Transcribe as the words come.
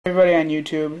Everybody on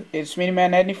YouTube, it's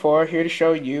MediaMan94 here to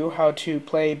show you how to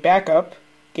play backup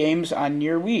games on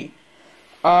your Wii.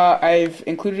 I've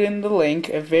included in the link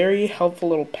a very helpful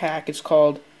little pack. It's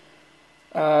called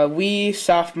Wii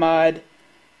Soft Mod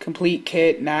Complete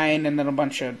Kit 9 and then a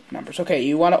bunch of numbers. Okay,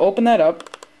 you want to open that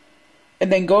up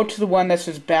and then go to the one that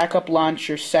says Backup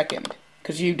Launcher Second,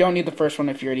 because you don't need the first one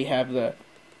if you already have the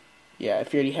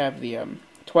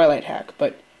Twilight hack.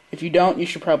 But if you don't, you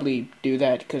should probably do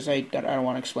that, because I don't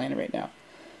want to explain it right now.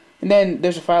 And then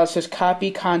there's a file that says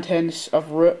copy contents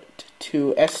of root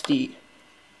to SD.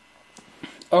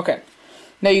 Okay.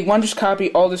 Now you want to just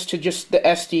copy all this to just the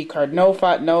SD card.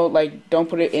 Don't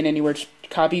put it in anywhere. Just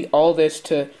copy all this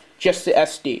to just the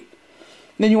SD. And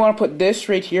then you want to put this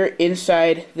right here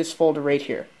inside this folder right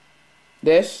here.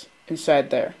 This inside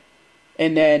there.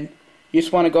 And then you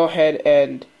just want to go ahead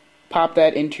and pop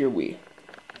that into your Wii.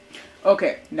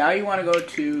 Okay, now you want to go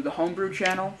to the Homebrew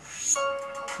channel,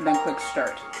 and then click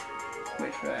Start.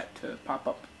 Wait for that to pop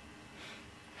up.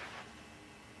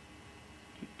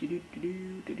 Okay,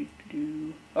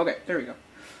 there we go.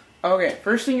 Okay,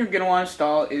 first thing you're going to want to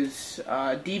install is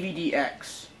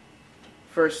dvd+r.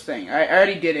 First thing. I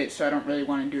already did it, so I don't really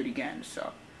want to do it again.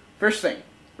 So, first thing,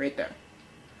 right there.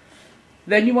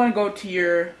 Then you want to go to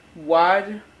your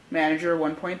WAD Manager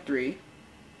 1.3.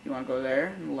 You want to go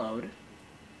there and load.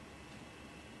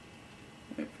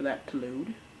 Wait for that to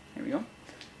load. There we go.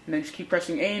 And then just keep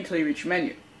pressing A until you reach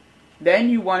menu. Then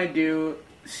you want to do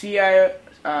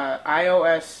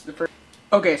iOS the first.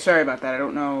 Okay, sorry about that. I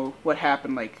don't know what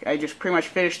happened. I just pretty much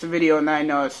finished the video and then I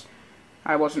noticed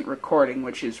I wasn't recording,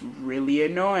 which is really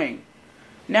annoying.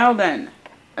 Now then,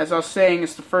 as I was saying,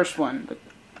 it's the first one. But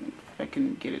if I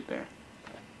can get it there.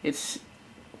 It's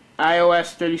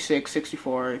iOS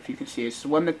 36/64, if you can see. It's the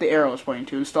one that the arrow is pointing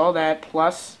to. Install that,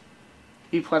 plus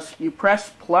you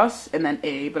press plus and then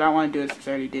A, but I don't want to do it since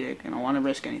I already did it. I don't want to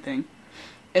risk anything.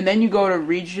 And then you go to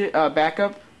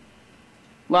Backup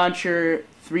Launcher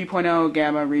 3.0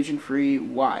 Gamma Region Free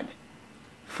WAD.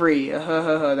 Free.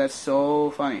 That's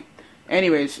so funny.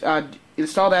 Anyways,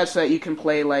 install that so that you can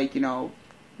play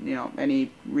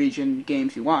any region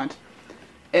games you want.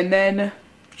 And then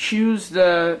choose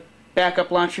the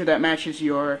backup launcher that matches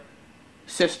your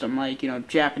system,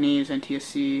 Japanese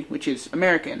NTSC, which is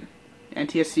American.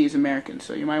 NTSC is American,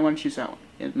 so you might want to choose that one.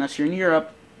 Unless you're in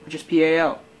Europe, which is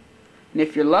PAL. And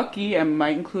if you're lucky, I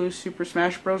might include Super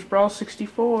Smash Bros. Brawl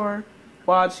 64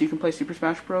 WAD, so you can play Super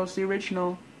Smash Bros. The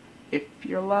original. If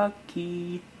you're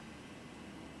lucky.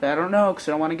 But I don't know, because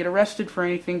I don't want to get arrested for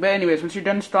anything. But anyways, once you're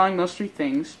done installing those three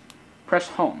things, press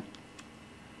Home.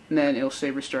 And then it'll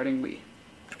say Restarting Wii.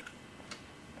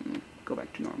 Go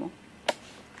back to normal.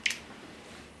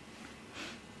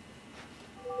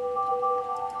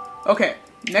 Okay,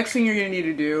 next thing you're going to need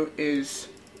to do is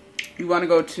you want to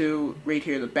go to right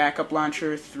here, the Backup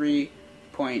Launcher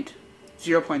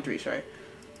 0.3, sorry.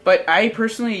 But I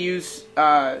personally use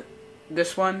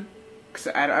this one, because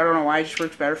I don't know why it just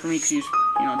works better for me, because you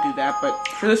do that. But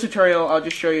for this tutorial, I'll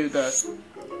just show you the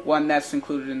one that's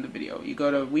included in the video. You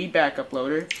go to Wii Backup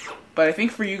Loader, but I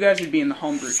think for you guys it'd be in the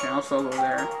Homebrew channel, so I'll go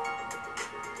there.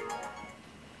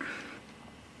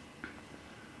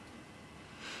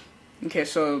 Okay,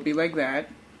 so it would be like that.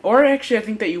 Or actually, I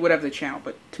think that you would have the channel,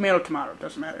 but tomato,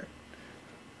 doesn't matter.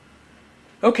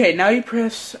 Okay, now you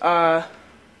press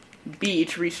B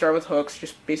to restart with hooks,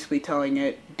 just basically telling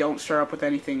it, don't start up with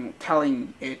anything,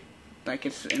 telling it like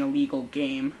it's an illegal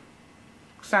game.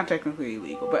 It's not technically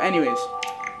illegal, but anyways,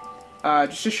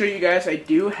 just to show you guys, I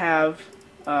do have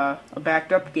a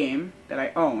backed up game that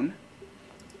I own,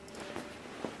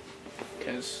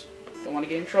 because I don't want to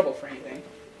get in trouble for anything.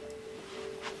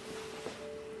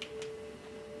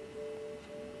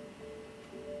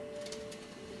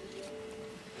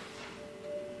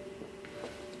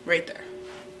 Right there.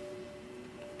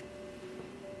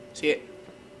 See it?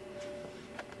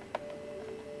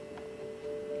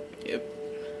 Yep.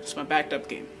 It's my backed up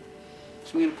game.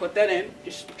 So I'm going to put that in,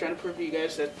 just trying to prove to you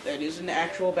guys that that is an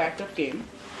actual backed up game.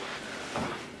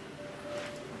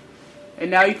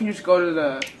 And now you can just go to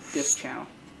the disk channel.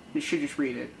 You should just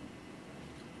read it.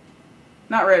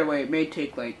 Not right away. It may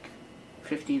take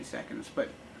 15 seconds, but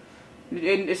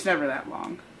it's never that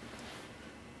long.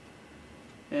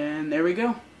 And there we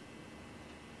go.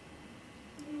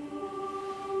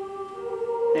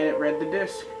 And it read the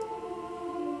disc.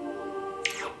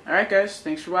 Alright guys,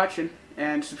 thanks for watching.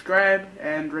 And subscribe,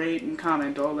 and rate, and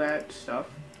comment, all that stuff.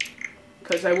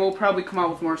 Because I will probably come out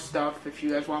with more stuff if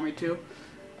you guys want me to.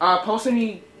 Post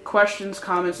any questions,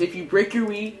 comments. If you break your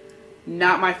Wii,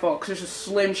 not my fault. Because there's a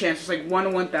slim chance, it's 1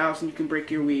 in 1,000 you can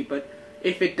break your Wii. But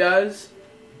if it does,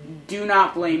 Do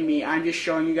not blame me. I'm just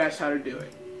showing you guys how to do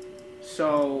it.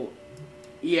 So,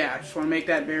 yeah, I just want to make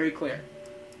that very clear.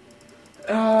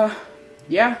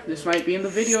 Yeah, this might be in the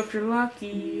video if you're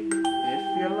lucky.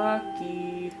 If you're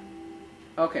lucky.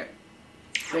 Okay.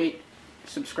 Rate,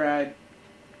 subscribe,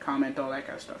 comment, all that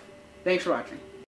kind of stuff. Thanks for watching.